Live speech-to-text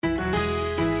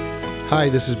Hi,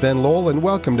 this is Ben Lowell, and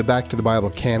welcome to Back to the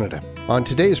Bible Canada. On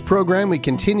today's program, we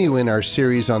continue in our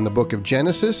series on the book of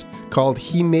Genesis called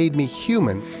He Made Me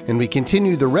Human, and we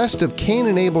continue the rest of Cain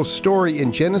and Abel's story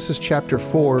in Genesis chapter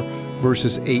 4,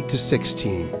 verses 8 to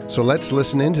 16. So let's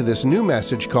listen into this new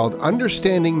message called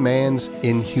Understanding Man's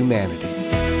Inhumanity.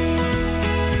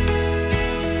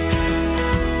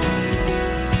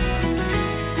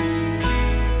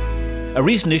 A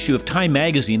recent issue of Time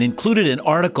magazine included an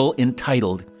article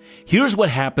entitled, "Here's What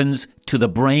Happens to the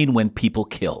Brain When People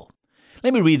Kill."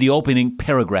 Let me read the opening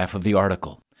paragraph of the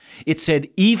article. It said,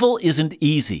 "Evil isn't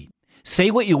easy. Say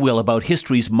what you will about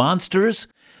history's monsters.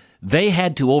 They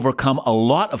had to overcome a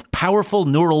lot of powerful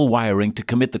neural wiring to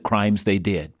commit the crimes they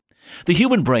did. The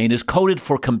human brain is coded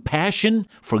for compassion,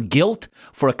 for guilt,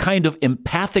 for a kind of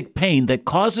empathic pain that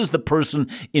causes the person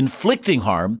inflicting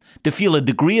harm to feel a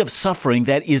degree of suffering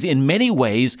that is in many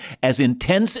ways as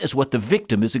intense as what the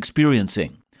victim is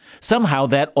experiencing. Somehow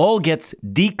that all gets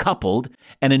decoupled,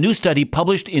 and a new study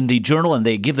published in the journal, and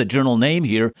they give the journal name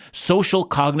here, Social,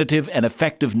 Cognitive, and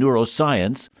Affective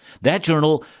Neuroscience. That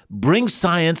journal brings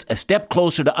science a step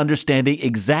closer to understanding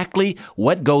exactly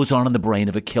what goes on in the brain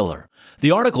of a killer.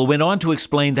 The article went on to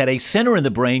explain that a center in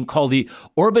the brain called the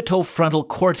orbitofrontal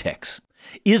cortex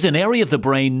is an area of the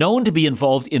brain known to be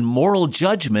involved in moral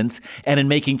judgments and in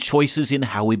making choices in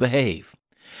how we behave.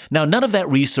 Now, none of that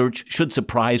research should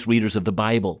surprise readers of the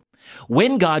Bible.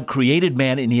 When God created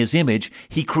man in his image,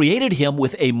 he created him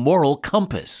with a moral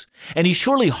compass. And he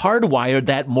surely hardwired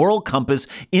that moral compass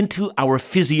into our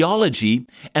physiology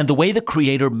and the way the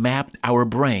Creator mapped our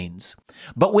brains.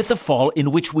 But with the fall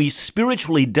in which we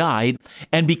spiritually died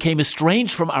and became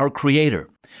estranged from our Creator,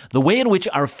 the way in which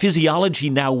our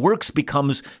physiology now works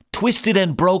becomes twisted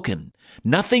and broken.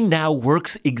 Nothing now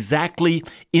works exactly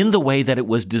in the way that it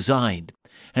was designed.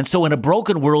 And so in a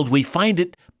broken world, we find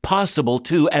it possible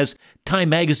to, as Time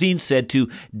magazine said, to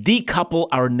decouple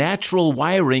our natural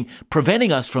wiring,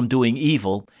 preventing us from doing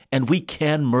evil, and we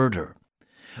can murder.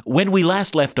 When we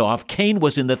last left off, Cain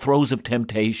was in the throes of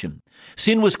temptation.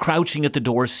 Sin was crouching at the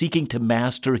door, seeking to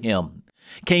master him.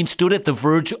 Cain stood at the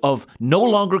verge of no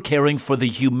longer caring for the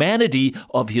humanity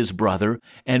of his brother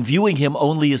and viewing him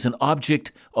only as an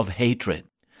object of hatred.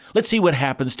 Let's see what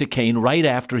happens to Cain right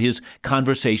after his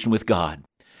conversation with God.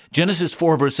 Genesis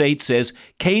 4 verse 8 says,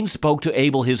 "Cain spoke to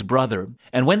Abel his brother,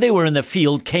 and when they were in the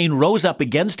field, Cain rose up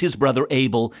against his brother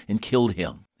Abel and killed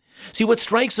him." See, what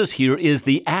strikes us here is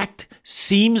the act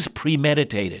seems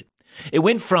premeditated. It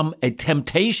went from a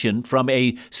temptation, from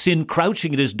a sin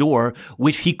crouching at his door,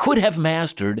 which he could have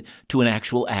mastered, to an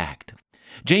actual act.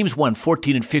 James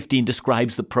 1:14 and 15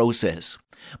 describes the process.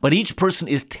 "But each person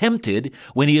is tempted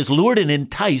when he is lured and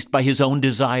enticed by his own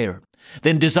desire.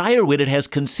 Then desire, when it has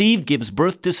conceived, gives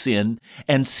birth to sin,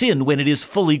 and sin, when it is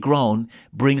fully grown,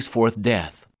 brings forth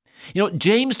death."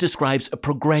 James describes a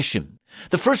progression.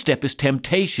 The first step is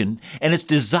temptation, and it's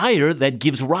desire that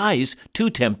gives rise to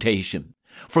temptation.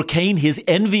 For Cain, his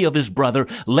envy of his brother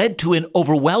led to an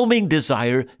overwhelming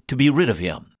desire to be rid of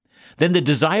him. Then the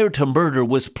desire to murder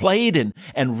was played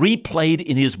and replayed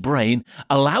in his brain,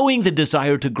 allowing the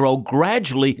desire to grow,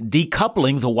 gradually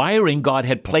decoupling the wiring God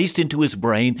had placed into his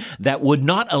brain that would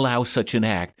not allow such an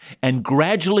act, and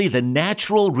gradually the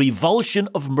natural revulsion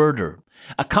of murder,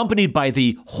 accompanied by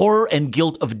the horror and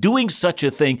guilt of doing such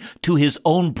a thing to his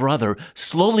own brother,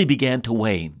 slowly began to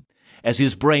wane, as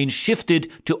his brain shifted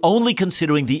to only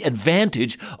considering the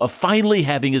advantage of finally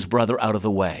having his brother out of the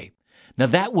way. Now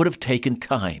that would have taken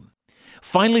time.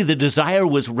 Finally, the desire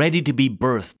was ready to be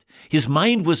birthed. His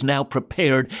mind was now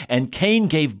prepared, and Cain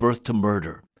gave birth to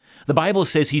murder. The Bible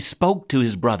says he spoke to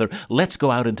his brother, "Let's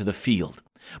go out into the field."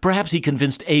 Perhaps he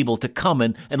convinced Abel to come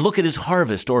and look at his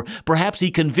harvest, or perhaps he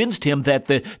convinced him that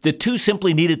the two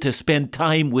simply needed to spend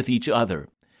time with each other.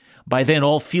 By then,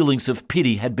 all feelings of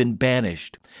pity had been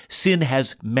banished. Sin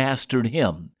has mastered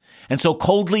him. And so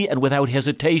coldly and without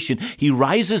hesitation, he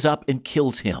rises up and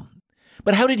kills him.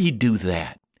 But how did he do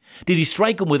that? Did he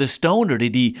strike him with a stone, or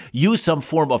did he use some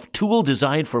form of tool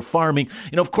designed for farming?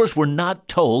 Of course, we're not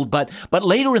told, but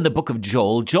later in the book of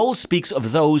Joel speaks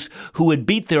of those who would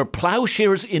beat their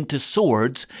plowshares into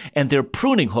swords and their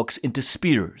pruning hooks into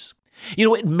spears.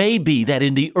 It may be that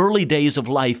in the early days of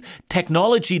life,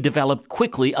 technology developed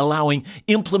quickly, allowing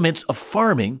implements of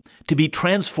farming to be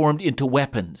transformed into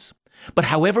weapons. But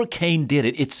however Cain did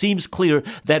it, it seems clear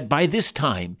that by this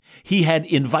time, he had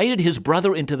invited his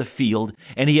brother into the field,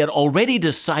 and he had already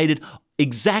decided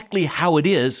exactly how it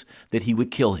is that he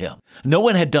would kill him. No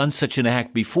one had done such an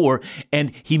act before,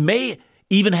 and he may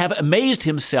even have amazed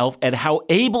himself at how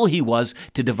able he was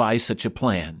to devise such a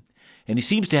plan. And he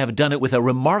seems to have done it with a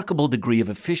remarkable degree of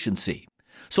efficiency.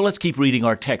 So let's keep reading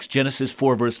our text. Genesis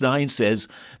 4 verse 9 says,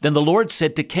 "Then the Lord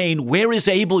said to Cain, 'Where is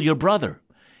Abel your brother?'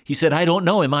 He said, 'I don't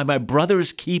know. Am I my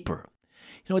brother's keeper?'"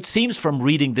 It seems from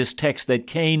reading this text that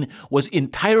Cain was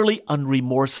entirely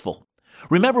unremorseful.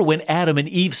 Remember when Adam and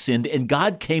Eve sinned and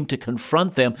God came to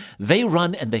confront them, they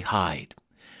run and they hide.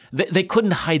 They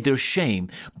couldn't hide their shame,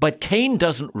 but Cain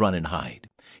doesn't run and hide.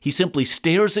 He simply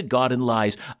stares at God and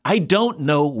lies. "I don't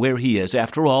know where he is.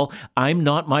 After all, I'm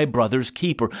not my brother's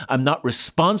keeper. I'm not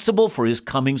responsible for his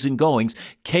comings and goings."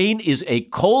 Cain is a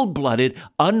cold-blooded,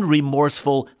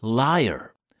 unremorseful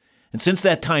liar. And since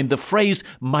that time, the phrase,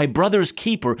 "my brother's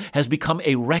keeper," has become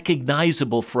a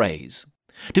recognizable phrase.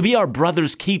 To be our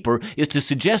brother's keeper is to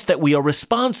suggest that we are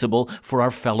responsible for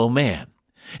our fellow man.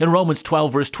 In Romans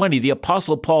 12, verse 20, the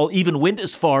Apostle Paul even went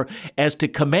as far as to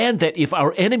command that if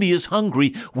our enemy is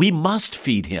hungry, we must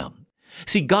feed him.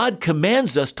 See, God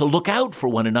commands us to look out for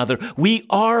one another. We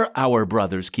are our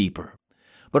brother's keeper.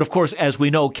 But of course, as we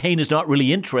know, Cain is not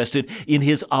really interested in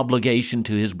his obligation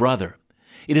to his brother.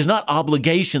 It is not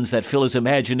obligations that fill his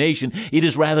imagination. It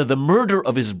is rather the murder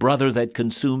of his brother that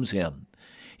consumes him.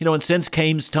 And since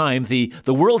Cain's time, the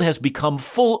world has become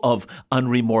full of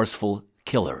unremorseful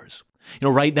killers.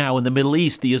 Right now in the Middle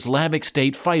East, the Islamic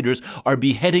State fighters are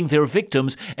beheading their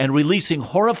victims and releasing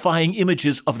horrifying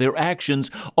images of their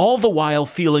actions, all the while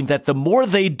feeling that the more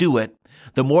they do it,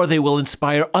 the more they will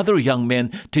inspire other young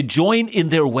men to join in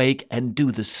their wake and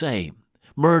do the same.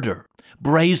 Murder,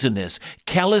 brazenness,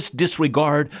 callous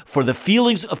disregard for the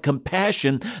feelings of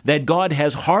compassion that God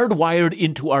has hardwired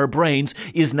into our brains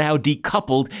is now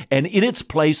decoupled, and in its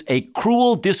place a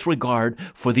cruel disregard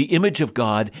for the image of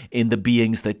God in the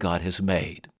beings that God has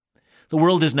made. The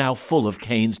world is now full of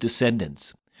Cain's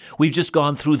descendants. We've just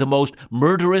gone through the most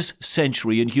murderous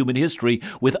century in human history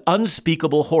with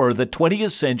unspeakable horror, the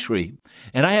 20th century,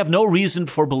 and I have no reason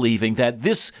for believing that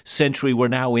this century we're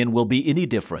now in will be any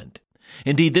different.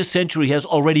 Indeed, this century has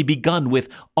already begun with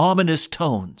ominous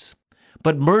tones.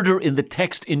 But murder in the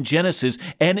text in Genesis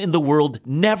and in the world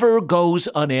never goes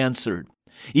unanswered.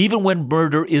 Even when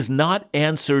murder is not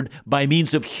answered by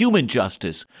means of human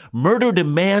justice, murder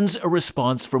demands a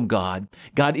response from God.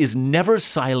 God is never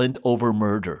silent over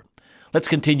murder. Let's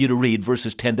continue to read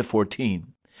verses 10 to 14.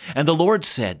 "And the Lord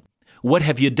said, 'What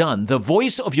have you done? The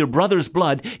voice of your brother's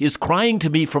blood is crying to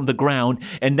me from the ground,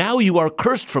 and now you are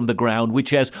cursed from the ground,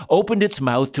 which has opened its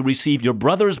mouth to receive your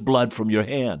brother's blood from your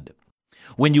hand.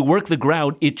 When you work the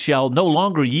ground, it shall no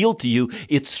longer yield to you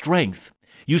its strength.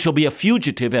 You shall be a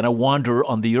fugitive and a wanderer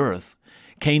on the earth.'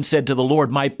 Cain said to the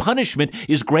Lord, 'My punishment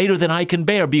is greater than I can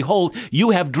bear. Behold, you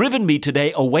have driven me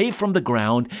today away from the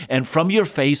ground, and from your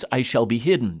face I shall be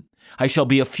hidden. I shall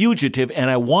be a fugitive and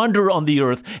a wanderer on the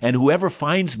earth, and whoever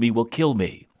finds me will kill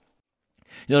me.'"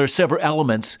 There are several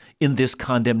elements in this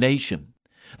condemnation.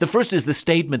 The first is the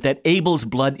statement that Abel's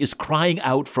blood is crying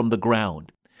out from the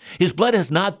ground. His blood has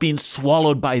not been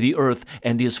swallowed by the earth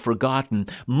and is forgotten.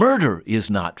 Murder is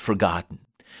not forgotten.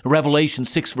 Revelation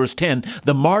 6 verse 10,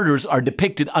 the martyrs are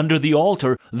depicted under the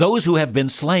altar, those who have been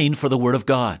slain for the word of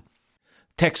God.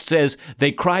 Text says,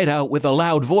 "They cried out with a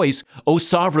loud voice, 'O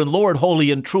sovereign Lord,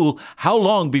 holy and true, how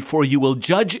long before you will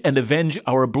judge and avenge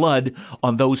our blood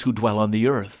on those who dwell on the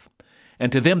earth?'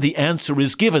 And to them the answer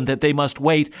is given that they must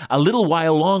wait a little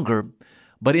while longer.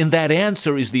 But in that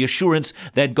answer is the assurance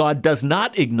that God does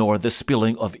not ignore the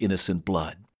spilling of innocent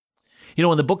blood."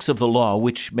 In the books of the law,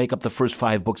 which make up the first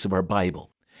 5 books of our Bible,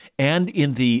 and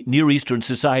in the Near Eastern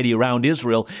society around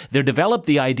Israel, there developed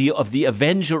the idea of the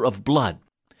avenger of blood.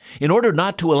 In order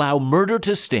not to allow murder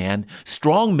to stand,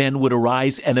 strong men would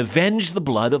arise and avenge the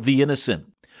blood of the innocent.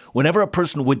 Whenever a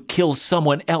person would kill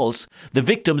someone else, the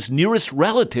victim's nearest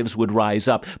relatives would rise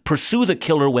up, pursue the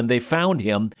killer when they found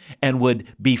him, and would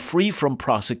be free from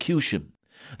prosecution.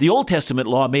 The Old Testament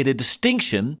law made a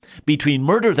distinction between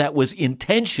murder that was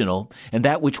intentional and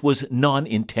that which was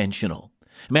non-intentional.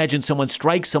 Imagine someone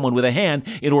strikes someone with a hand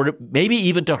in order maybe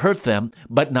even to hurt them,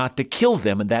 but not to kill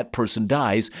them, and that person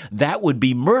dies. That would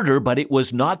be murder, but it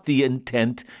was not the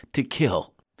intent to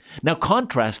kill. Now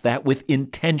contrast that with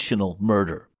intentional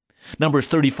murder. Numbers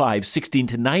 35, 16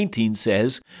 to 19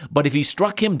 says, "But if he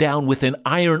struck him down with an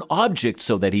iron object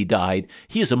so that he died,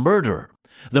 he is a murderer.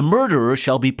 The murderer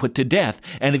shall be put to death.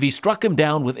 And if he struck him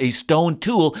down with a stone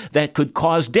tool that could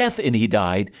cause death and he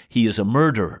died, he is a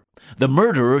murderer. The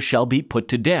murderer shall be put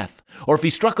to death. Or if he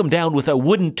struck him down with a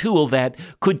wooden tool that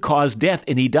could cause death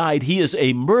and he died, he is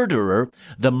a murderer.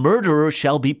 The murderer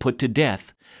shall be put to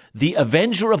death. The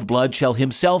avenger of blood shall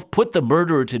himself put the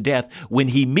murderer to death. When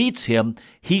he meets him,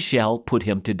 he shall put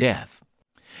him to death."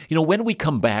 When we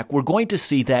come back, we're going to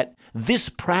see that this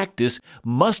practice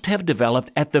must have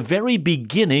developed at the very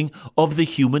beginning of the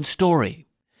human story.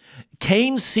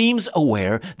 Cain seems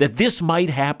aware that this might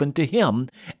happen to him,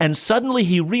 and suddenly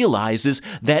he realizes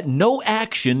that no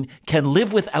action can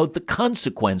live without the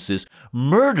consequences.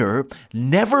 Murder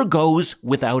never goes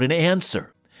without an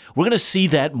answer. We're going to see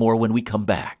that more when we come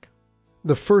back.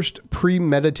 The first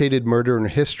premeditated murder in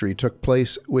history took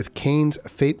place with Cain's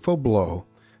fateful blow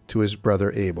to his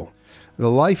brother Abel.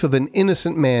 The life of an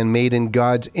innocent man made in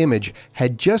God's image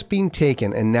had just been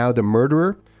taken, and now the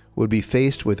murderer would be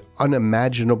faced with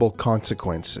unimaginable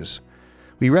consequences.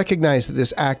 We recognize that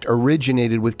this act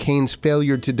originated with Cain's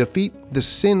failure to defeat the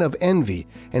sin of envy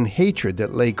and hatred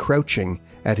that lay crouching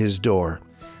at his door.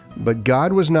 But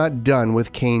God was not done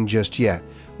with Cain just yet.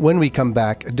 When we come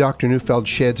back, Dr. Neufeld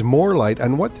sheds more light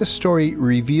on what this story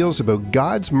reveals about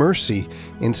God's mercy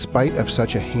in spite of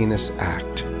such a heinous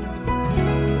act.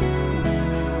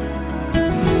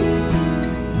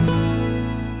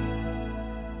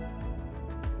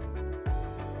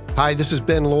 Hi, this is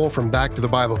Ben Lowell from Back to the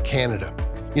Bible Canada.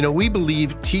 We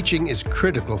believe teaching is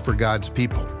critical for God's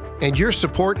people, and your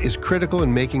support is critical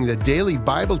in making the daily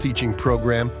Bible teaching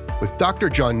program with Dr.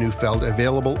 John Neufeld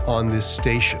available on this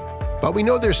station. But we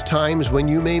know there's times when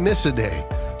you may miss a day,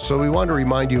 so we want to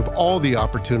remind you of all the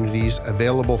opportunities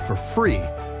available for free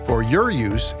for your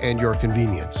use and your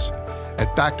convenience.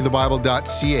 At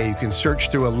backtothebible.ca, you can search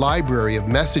through a library of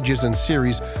messages and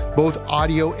series, both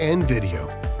audio and video.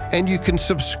 And you can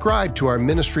subscribe to our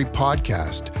ministry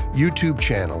podcast, YouTube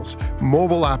channels,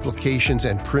 mobile applications,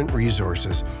 and print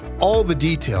resources. All the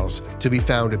details to be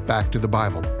found at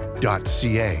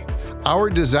backtothebible.ca. Our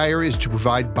desire is to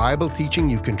provide Bible teaching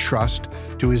you can trust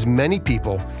to as many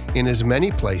people, in as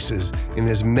many places, in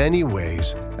as many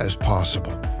ways as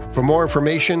possible. For more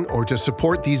information or to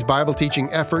support these Bible teaching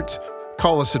efforts,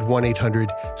 call us at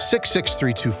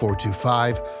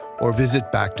 1-800-663-2425 or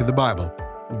visit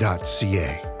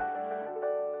backtothebible.ca.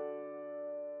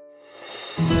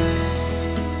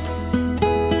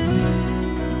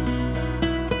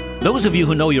 Those of you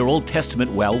who know your Old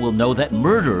Testament well will know that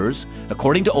murderers,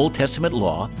 according to Old Testament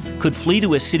law, could flee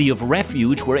to a city of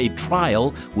refuge where a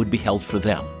trial would be held for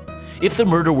them. If the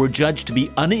murder were judged to be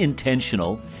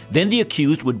unintentional, then the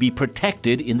accused would be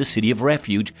protected in the city of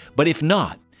refuge. But if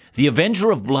not, the avenger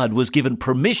of blood was given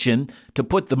permission to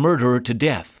put the murderer to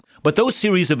death. But those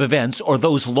series of events, or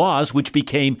those laws which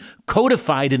became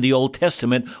codified in the Old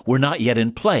Testament, were not yet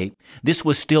in play. This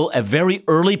was still a very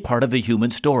early part of the human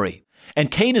story.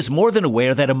 And Cain is more than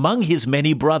aware that among his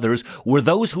many brothers were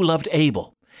those who loved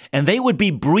Abel, and they would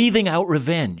be breathing out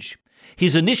revenge.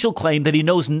 His initial claim that he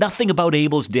knows nothing about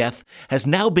Abel's death has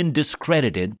now been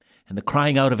discredited, and the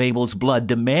crying out of Abel's blood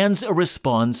demands a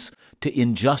response to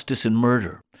injustice and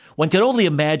murder. One can only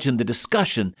imagine the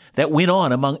discussion that went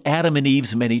on among Adam and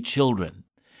Eve's many children.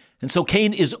 And so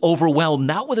Cain is overwhelmed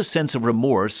not with a sense of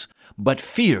remorse, but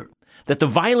fear that the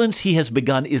violence he has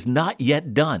begun is not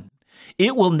yet done.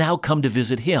 It will now come to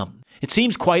visit him. It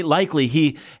seems quite likely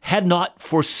he had not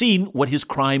foreseen what his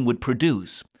crime would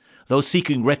produce. Those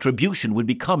seeking retribution would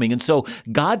be coming, and so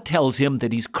God tells him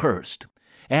that he's cursed.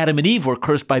 Adam and Eve were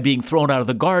cursed by being thrown out of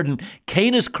the garden.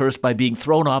 Cain is cursed by being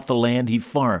thrown off the land he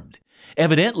farmed.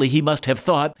 Evidently, he must have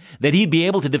thought that he'd be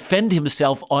able to defend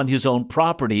himself on his own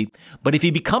property, but if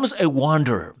he becomes a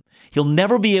wanderer, he'll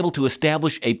never be able to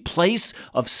establish a place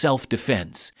of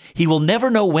self-defense. He will never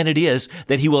know when it is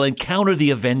that he will encounter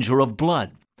the avenger of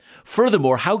blood.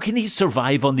 Furthermore, how can he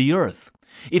survive on the earth?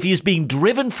 If he is being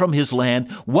driven from his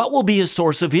land, what will be his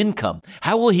source of income?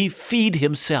 How will he feed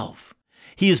himself?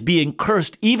 He is being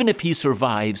cursed. Even if he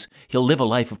survives, he'll live a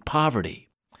life of poverty.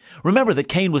 Remember that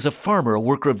Cain was a farmer, a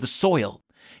worker of the soil.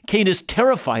 Cain is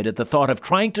terrified at the thought of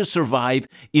trying to survive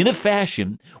in a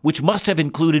fashion which must have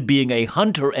included being a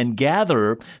hunter and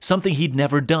gatherer, something he'd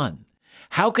never done.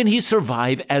 How can he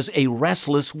survive as a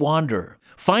restless wanderer?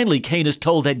 Finally, Cain is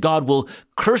told that God will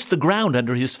curse the ground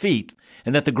under his feet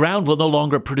and that the ground will no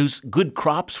longer produce good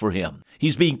crops for him.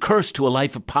 He's being cursed to a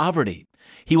life of poverty.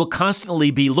 He will constantly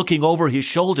be looking over his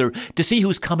shoulder to see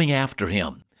who's coming after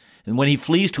him. And when he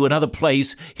flees to another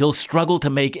place, he'll struggle to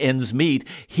make ends meet.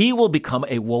 He will become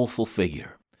a woeful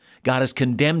figure. God has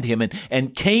condemned him,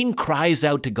 and Cain cries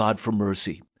out to God for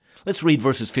mercy. Let's read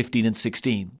verses 15 and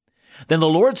 16. Then the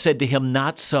Lord said to him,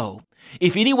 "Not so.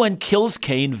 If anyone kills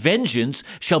Cain, vengeance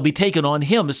shall be taken on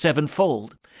him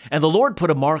sevenfold." And the Lord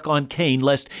put a mark on Cain,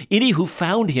 lest any who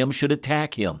found him should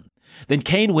attack him. Then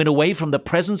Cain went away from the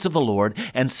presence of the Lord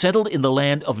and settled in the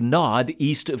land of Nod,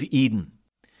 east of Eden.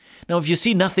 Now, if you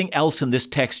see nothing else in this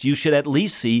text, you should at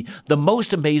least see the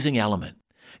most amazing element.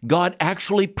 God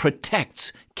actually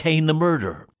protects Cain the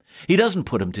murderer. He doesn't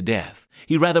put him to death.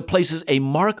 He rather places a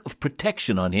mark of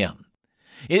protection on him.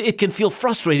 It can feel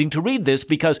frustrating to read this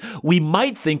because we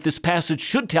might think this passage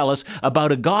should tell us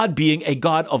about a God being a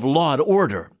God of law and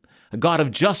order, a God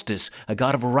of justice, a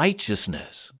God of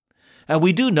righteousness. And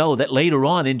we do know that later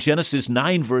on in Genesis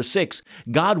 9, verse 6,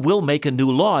 God will make a new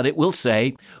law, and it will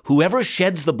say, "Whoever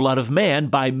sheds the blood of man,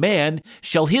 by man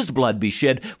shall his blood be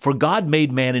shed, for God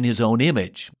made man in his own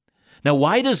image." Now,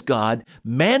 why does God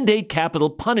mandate capital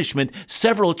punishment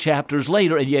several chapters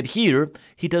later, and yet here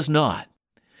he does not?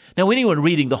 Now, anyone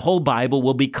reading the whole Bible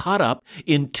will be caught up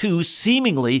in two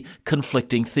seemingly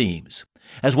conflicting themes.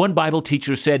 As one Bible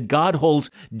teacher said, God holds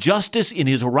justice in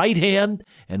his right hand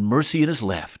and mercy in his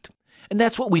left. And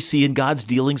that's what we see in God's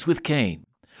dealings with Cain.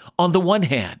 On the one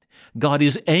hand, God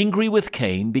is angry with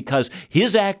Cain because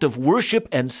his act of worship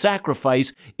and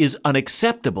sacrifice is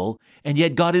unacceptable, and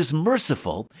yet God is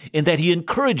merciful in that he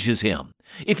encourages him.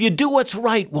 If you do what's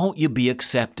right, won't you be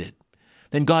accepted?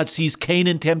 Then God sees Cain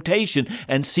in temptation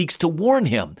and seeks to warn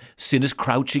him. Sin is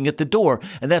crouching at the door,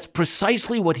 and that's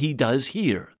precisely what he does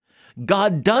here.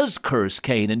 God does curse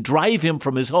Cain and drive him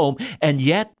from his home, and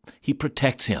yet he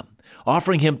protects him,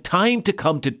 offering him time to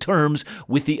come to terms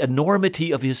with the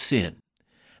enormity of his sin.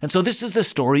 And so this is the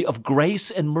story of grace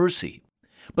and mercy.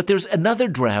 But there's another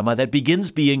drama that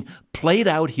begins being played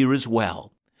out here as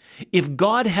well. If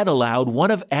God had allowed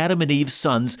one of Adam and Eve's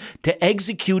sons to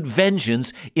execute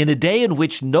vengeance in a day in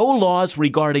which no laws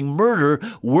regarding murder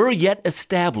were yet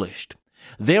established,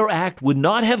 their act would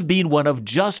not have been one of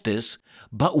justice,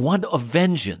 but one of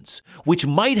vengeance, which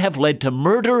might have led to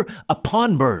murder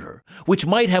upon murder, which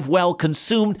might have well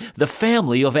consumed the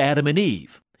family of Adam and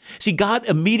Eve. See, God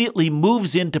immediately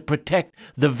moves in to protect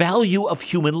the value of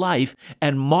human life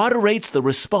and moderates the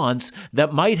response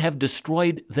that might have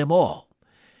destroyed them all.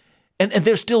 And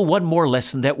there's still one more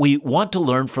lesson that we want to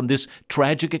learn from this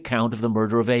tragic account of the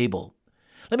murder of Abel.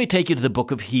 Let me take you to the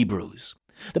book of Hebrews.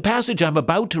 The passage I'm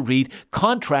about to read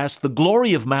contrasts the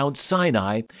glory of Mount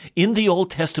Sinai in the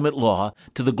Old Testament law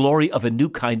to the glory of a new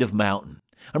kind of mountain.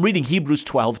 I'm reading Hebrews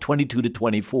 12, 22 to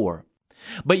 24.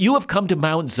 "But you have come to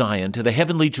Mount Zion, to the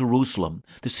heavenly Jerusalem,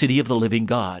 the city of the living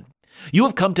God. You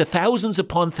have come to thousands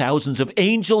upon thousands of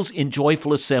angels in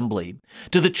joyful assembly,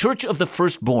 to the church of the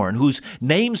firstborn, whose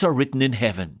names are written in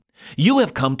heaven. You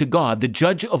have come to God, the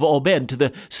judge of all men, to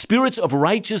the spirits of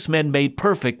righteous men made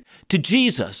perfect, to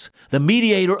Jesus, the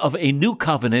mediator of a new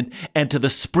covenant, and to the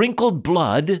sprinkled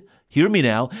blood," hear me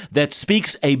now, "that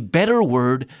speaks a better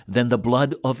word than the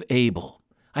blood of Abel."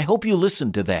 I hope you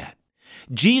listen to that.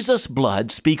 Jesus'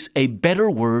 blood speaks a better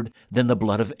word than the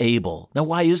blood of Abel. Now,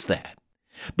 why is that?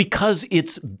 Because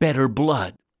it's better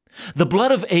blood. The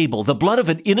blood of Abel, the blood of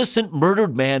an innocent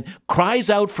murdered man, cries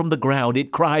out from the ground.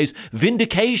 It cries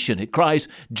vindication. It cries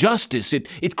justice.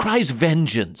 It cries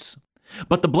vengeance.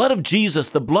 But the blood of Jesus,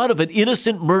 the blood of an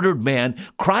innocent murdered man,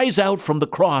 cries out from the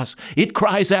cross. It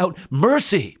cries out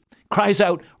mercy. It cries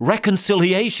out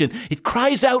reconciliation. It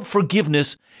cries out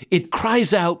forgiveness. It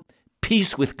cries out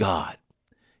peace with God.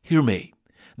 Hear me.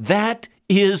 That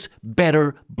is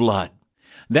better blood.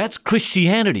 That's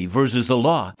Christianity versus the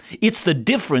law. It's the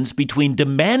difference between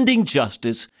demanding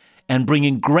justice and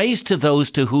bringing grace to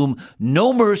those to whom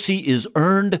no mercy is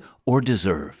earned or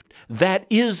deserved. That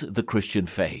is the Christian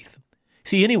faith.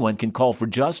 See, anyone can call for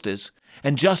justice,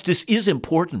 and justice is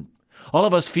important. All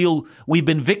of us feel we've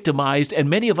been victimized, and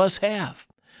many of us have.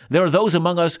 There are those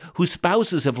among us whose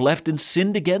spouses have left and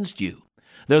sinned against you.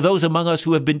 There are those among us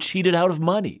who have been cheated out of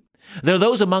money. There are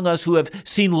those among us who have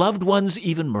seen loved ones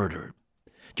even murdered.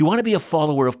 Do you want to be a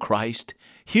follower of Christ?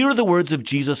 Hear the words of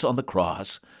Jesus on the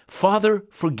cross. "Father,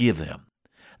 forgive them."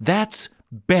 That's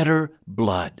better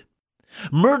blood.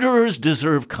 Murderers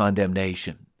deserve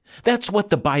condemnation. That's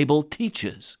what the Bible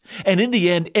teaches. And in the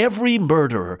end, every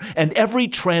murderer and every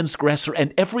transgressor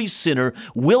and every sinner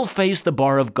will face the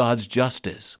bar of God's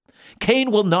justice.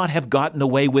 Cain will not have gotten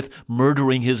away with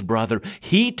murdering his brother.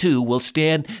 He too will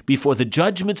stand before the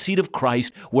judgment seat of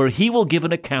Christ, where he will give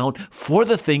an account for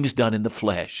the things done in the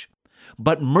flesh.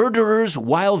 But murderers,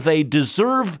 while they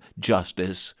deserve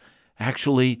justice,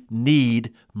 actually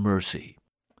need mercy.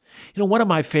 You know, one of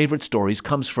my favorite stories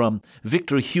comes from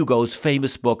Victor Hugo's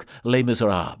famous book, Les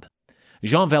Miserables.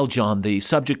 Jean Valjean, the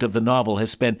subject of the novel, has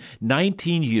spent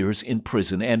 19 years in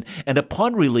prison and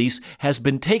upon release has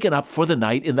been taken up for the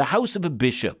night in the house of a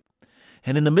bishop.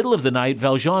 And in the middle of the night,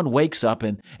 Valjean wakes up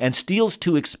and steals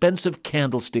 2 expensive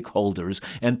candlestick holders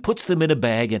and puts them in a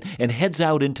bag and heads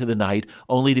out into the night,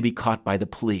 only to be caught by the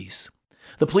police.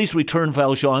 The police return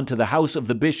Valjean to the house of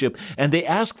the bishop, and they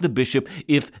ask the bishop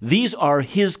if these are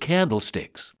his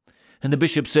candlesticks. And the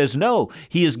bishop says, no,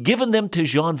 he has given them to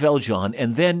Jean Valjean.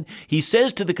 And then he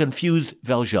says to the confused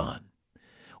Valjean,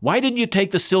 why didn't you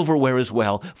take the silverware as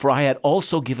well? For I had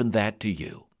also given that to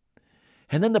you.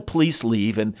 And then the police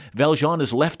leave, and Valjean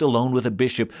is left alone with a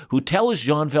bishop who tells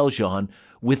Jean Valjean,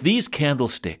 with these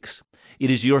candlesticks, it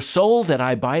is your soul that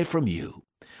I buy from you.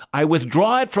 I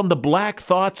withdraw it from the black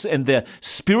thoughts and the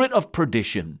spirit of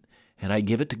perdition, and I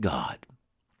give it to God.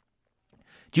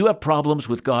 Do you have problems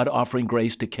with God offering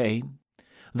grace to Cain?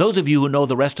 Those of you who know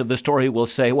the rest of the story will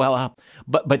say, well,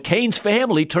 but Cain's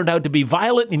family turned out to be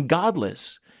violent and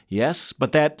godless. Yes,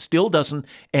 but that still doesn't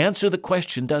answer the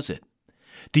question, does it?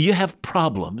 Do you have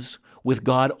problems with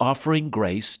God offering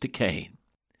grace to Cain?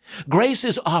 Grace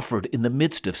is offered in the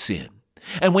midst of sin.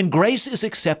 And when grace is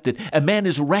accepted, a man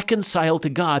is reconciled to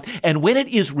God. And when it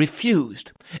is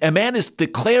refused, a man is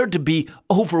declared to be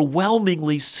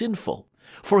overwhelmingly sinful,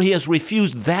 for he has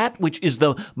refused that which is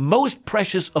the most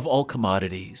precious of all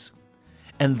commodities.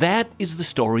 And that is the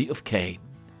story of Cain.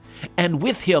 And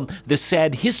with him, the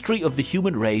sad history of the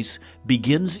human race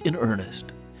begins in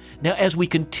earnest. Now, as we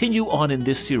continue on in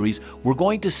this series, we're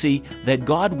going to see that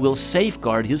God will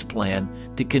safeguard his plan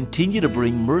to continue to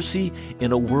bring mercy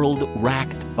in a world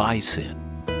racked by sin.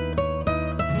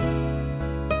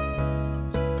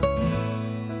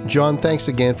 John, thanks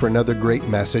again for another great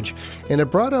message. And it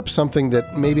brought up something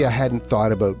that maybe I hadn't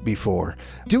thought about before.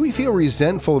 Do we feel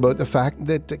resentful about the fact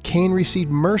that Cain received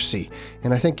mercy?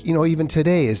 And I think, even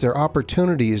today, is there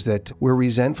opportunities that we're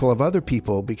resentful of other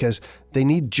people because they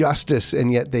need justice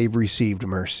and yet they've received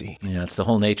mercy? Yeah, it's the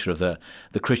whole nature of the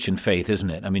Christian faith, isn't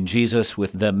it? I mean, Jesus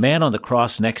with the man on the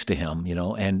cross next to him,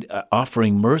 and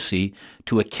offering mercy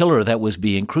to a killer that was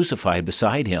being crucified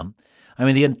beside him. I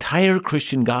mean, the entire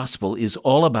Christian gospel is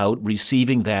all about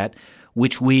receiving that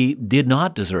which we did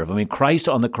not deserve. I mean, Christ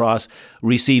on the cross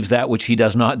receives that which he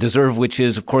does not deserve, which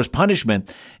is, of course,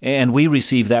 punishment. And we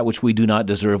receive that which we do not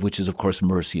deserve, which is, of course,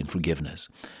 mercy and forgiveness.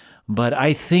 But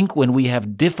I think when we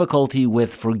have difficulty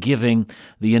with forgiving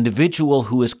the individual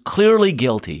who is clearly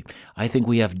guilty, I think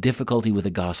we have difficulty with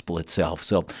the gospel itself.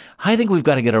 So I think we've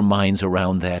got to get our minds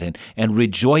around that and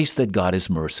rejoice that God is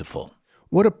merciful.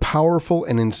 What a powerful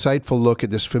and insightful look at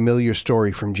this familiar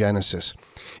story from Genesis.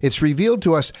 It's revealed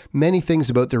to us many things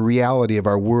about the reality of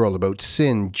our world, about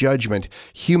sin, judgment,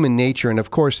 human nature, and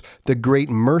of course, the great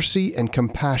mercy and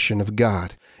compassion of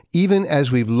God. Even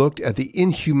as we've looked at the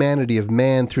inhumanity of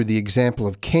man through the example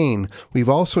of Cain, we've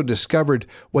also discovered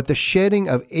what the shedding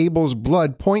of Abel's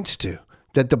blood points to,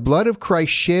 that the blood of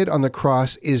Christ shed on the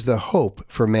cross is the hope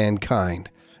for mankind.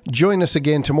 Join us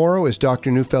again tomorrow as Dr.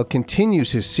 Neufeld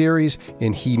continues his series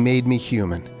in He Made Me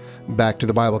Human. Back to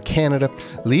the Bible Canada,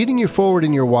 leading you forward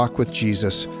in your walk with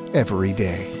Jesus every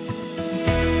day.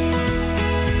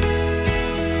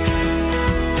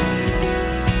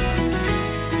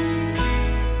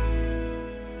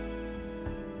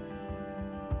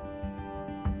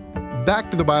 Back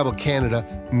to the Bible Canada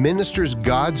ministers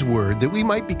God's Word that we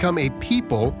might become a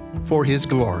people for His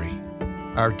glory.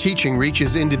 Our teaching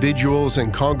reaches individuals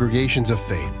and congregations of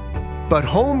faith, but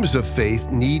homes of faith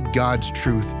need God's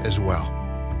truth as well.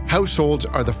 Households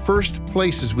are the first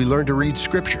places we learn to read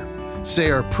Scripture, say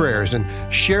our prayers, and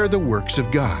share the works of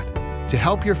God. To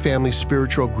help your family's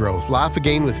spiritual growth, Laugh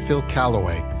Again with Phil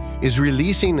Callaway is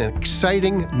releasing an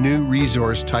exciting new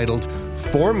resource titled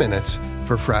 4 Minutes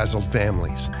for Frazzled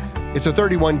Families. It's a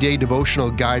 31-day devotional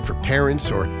guide for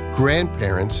parents or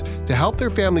grandparents to help their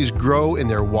families grow in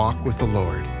their walk with the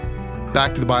Lord.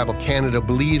 Back to the Bible Canada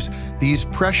believes these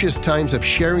precious times of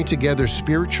sharing together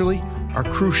spiritually are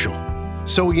crucial.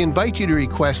 So we invite you to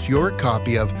request your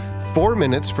copy of 4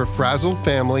 Minutes for Frazzled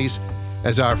Families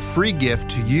as our free gift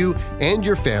to you and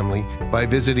your family by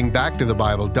visiting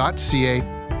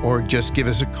backtothebible.ca or just give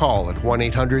us a call at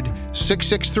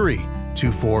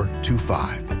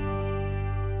 1-800-663-2425.